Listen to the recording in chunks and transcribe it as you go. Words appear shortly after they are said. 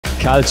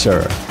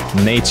Culture,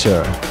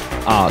 nature,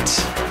 art,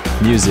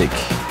 music,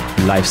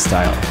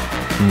 lifestyle,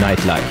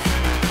 nightlife.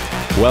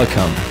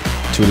 Welcome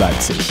to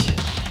Leipzig.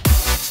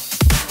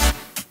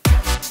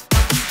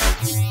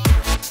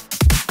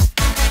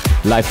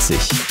 Leipzig,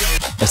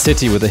 a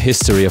city with a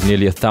history of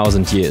nearly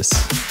 1,000 years.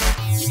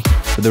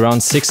 With around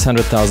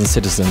 600,000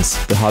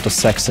 citizens, the heart of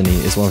Saxony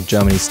is one of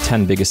Germany's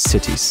 10 biggest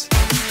cities.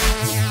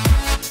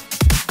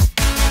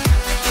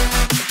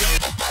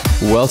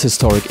 World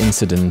historic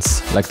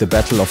incidents like the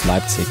Battle of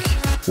Leipzig,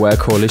 where a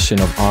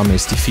coalition of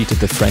armies defeated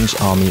the French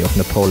army of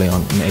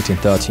Napoleon in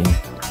 1813,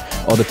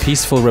 or the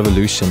peaceful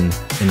revolution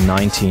in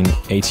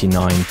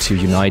 1989 to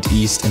unite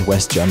East and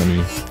West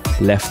Germany,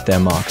 left their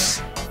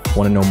marks.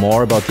 Want to know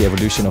more about the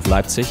evolution of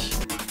Leipzig?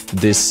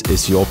 This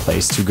is your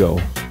place to go.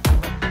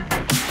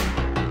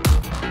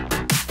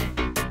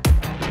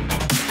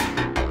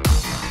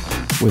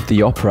 With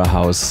the Opera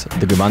House,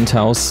 the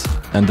Gewandhaus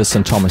and the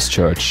St. Thomas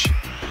Church,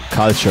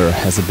 culture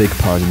has a big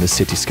part in the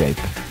cityscape.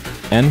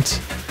 And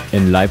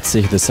in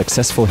Leipzig, the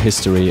successful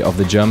history of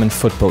the German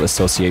Football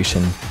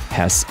Association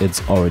has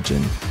its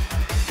origin.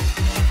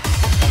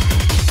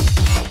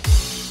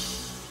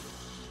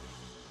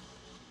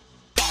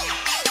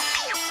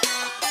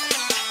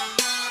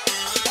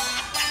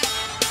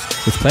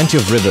 With plenty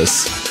of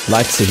rivers,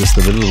 Leipzig is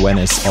the little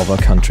Venice of our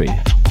country.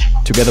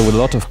 Together with a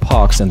lot of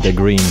parks and their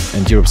green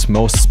and Europe's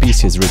most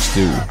species-rich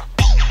zoo,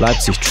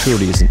 Leipzig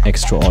truly is an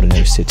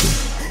extraordinary city.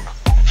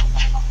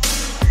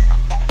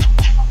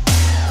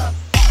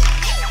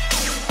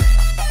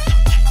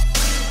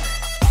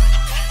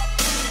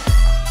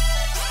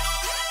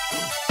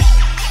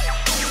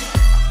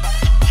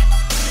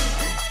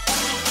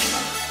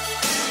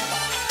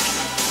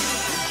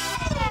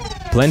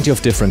 Plenty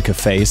of different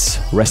cafes,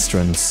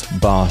 restaurants,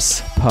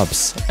 bars,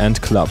 pubs and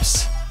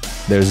clubs.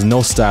 There is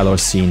no style or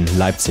scene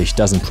Leipzig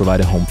doesn't provide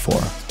a home for.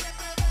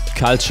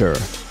 Culture,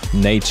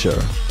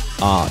 nature,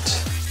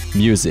 art,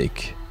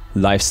 music,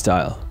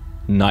 lifestyle,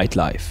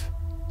 nightlife,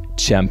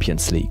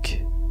 Champions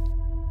League.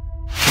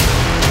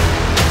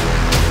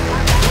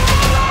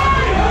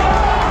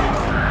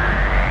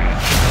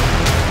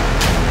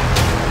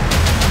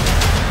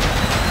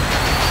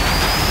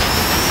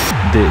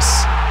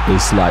 This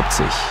is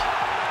Leipzig.